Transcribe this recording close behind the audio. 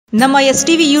ನಮ್ಮ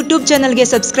ಎಸ್ಟಿವಿ ಯೂಟ್ಯೂಬ್ ಚಾನೆಲ್ಗೆ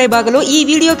ಸಬ್ಸ್ಕ್ರೈಬ್ ಆಗಲು ಈ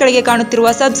ವಿಡಿಯೋ ಕೆಳಗೆ ಕಾಣುತ್ತಿರುವ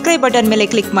ಸಬ್ಸ್ಕ್ರೈಬ್ ಬಟನ್ ಮೇಲೆ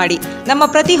ಕ್ಲಿಕ್ ಮಾಡಿ. ನಮ್ಮ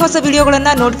ಪ್ರತಿ ಹೊಸ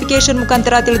ವಿಡಿಯೋಗಳನ್ನು ನೋಟಿಫಿಕೇಶನ್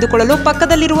ಮುಖಾಂತರ ತಿಳಿದುಕೊಳ್ಳಲು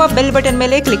ಪಕ್ಕದಲ್ಲಿರುವ ಬೆಲ್ ಬಟನ್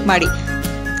ಮೇಲೆ ಕ್ಲಿಕ್ ಮಾಡಿ.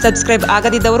 ಸಬ್ಸ್ಕ್ರೈಬ್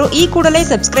ಆಗದಿದ್ದವರು ಈ ಕೂಡಲೇ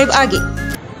ಸಬ್ಸ್ಕ್ರೈಬ್ ಆಗಿ.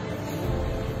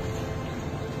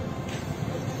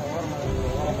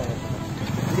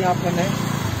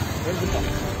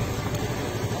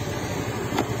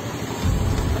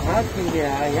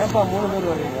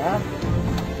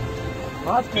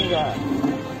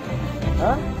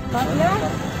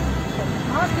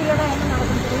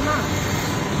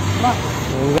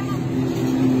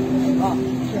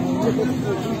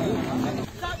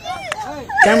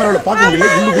 கேமரால பார்க்க முடியல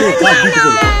இன்னும் கால் தூக்கி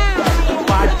போடு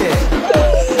பாட்டு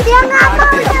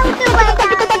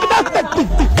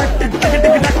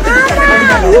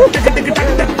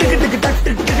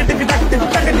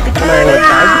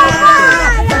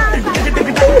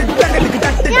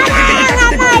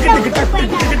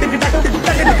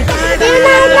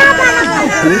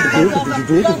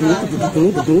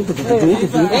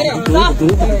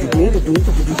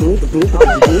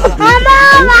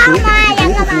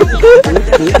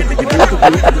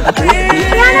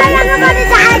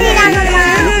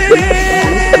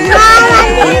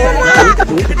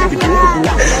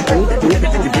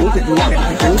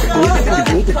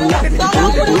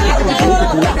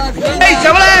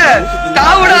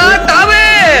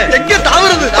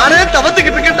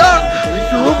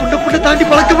தாண்டி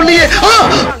பழக்கம் இல்லையே.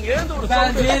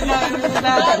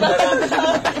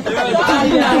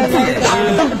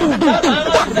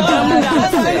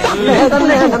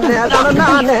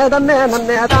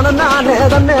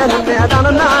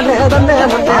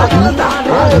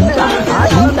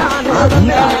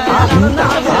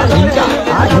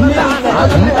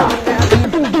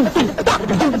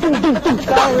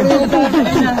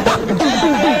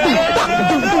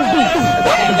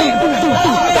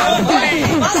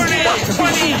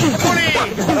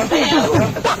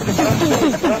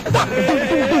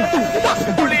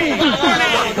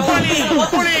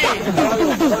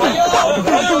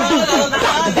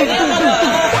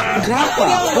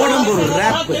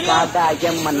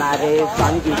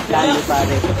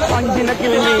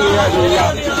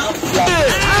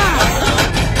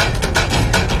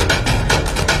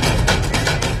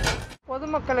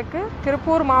 பொதுமக்களுக்கு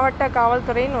திருப்பூர் மாவட்ட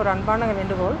காவல்துறையின் ஒரு அன்பான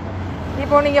வேண்டுகோள்.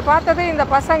 இப்போ நீங்கள் பார்த்தது இந்த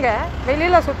பசங்க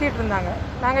வெளியில் சுற்றிட்டு இருந்தாங்க.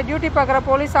 நாங்கள் டியூட்டி பார்க்குற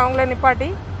போலீஸ் அவங்கள நிப்பாட்டி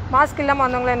மாஸ்க் இல்லாமல்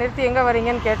வந்தவங்கள நிறுத்தி எங்கே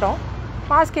வரீங்கன்னு கேட்டோம்.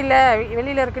 மாஸ்க் இல்லை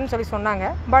வெளியில் இருக்குதுன்னு சொல்லி சொன்னாங்க.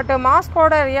 பட்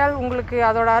மாஸ்கோட ரியல் உங்களுக்கு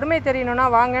அதோட அருமை தெரியணுன்னா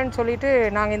வாங்கன்னு சொல்லிட்டு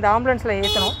நாங்கள் இந்த ஆம்புலன்ஸில்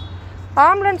ஏற்றினோம்.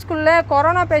 ஆம்புலன்ஸ்குள்ளே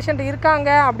கொரோனா பேஷண்ட் இருக்காங்க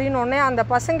அப்படின்னோடனே அந்த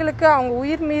பசங்களுக்கு அவங்க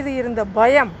உயிர் மீது இருந்த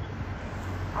பயம்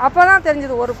அப்போ தான்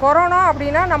தெரிஞ்சது. ஒரு கொரோனா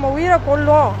அப்படின்னா நம்ம உயிரை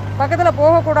கொல்லும், பக்கத்தில்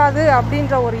போகக்கூடாது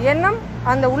அப்படின்ற ஒரு எண்ணம்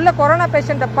அந்த உள்ள கொரோனா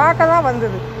பேஷண்ட்டை பார்க்க தான்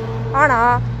வந்தது.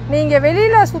 ஆனால் நீங்கள்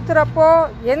வெளியில் சுற்றுறப்போ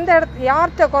எந்த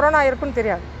யார்கிட்ட கொரோனா இருக்குன்னு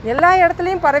தெரியாது, எல்லா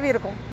இடத்துலையும் பரவி இருக்கும்.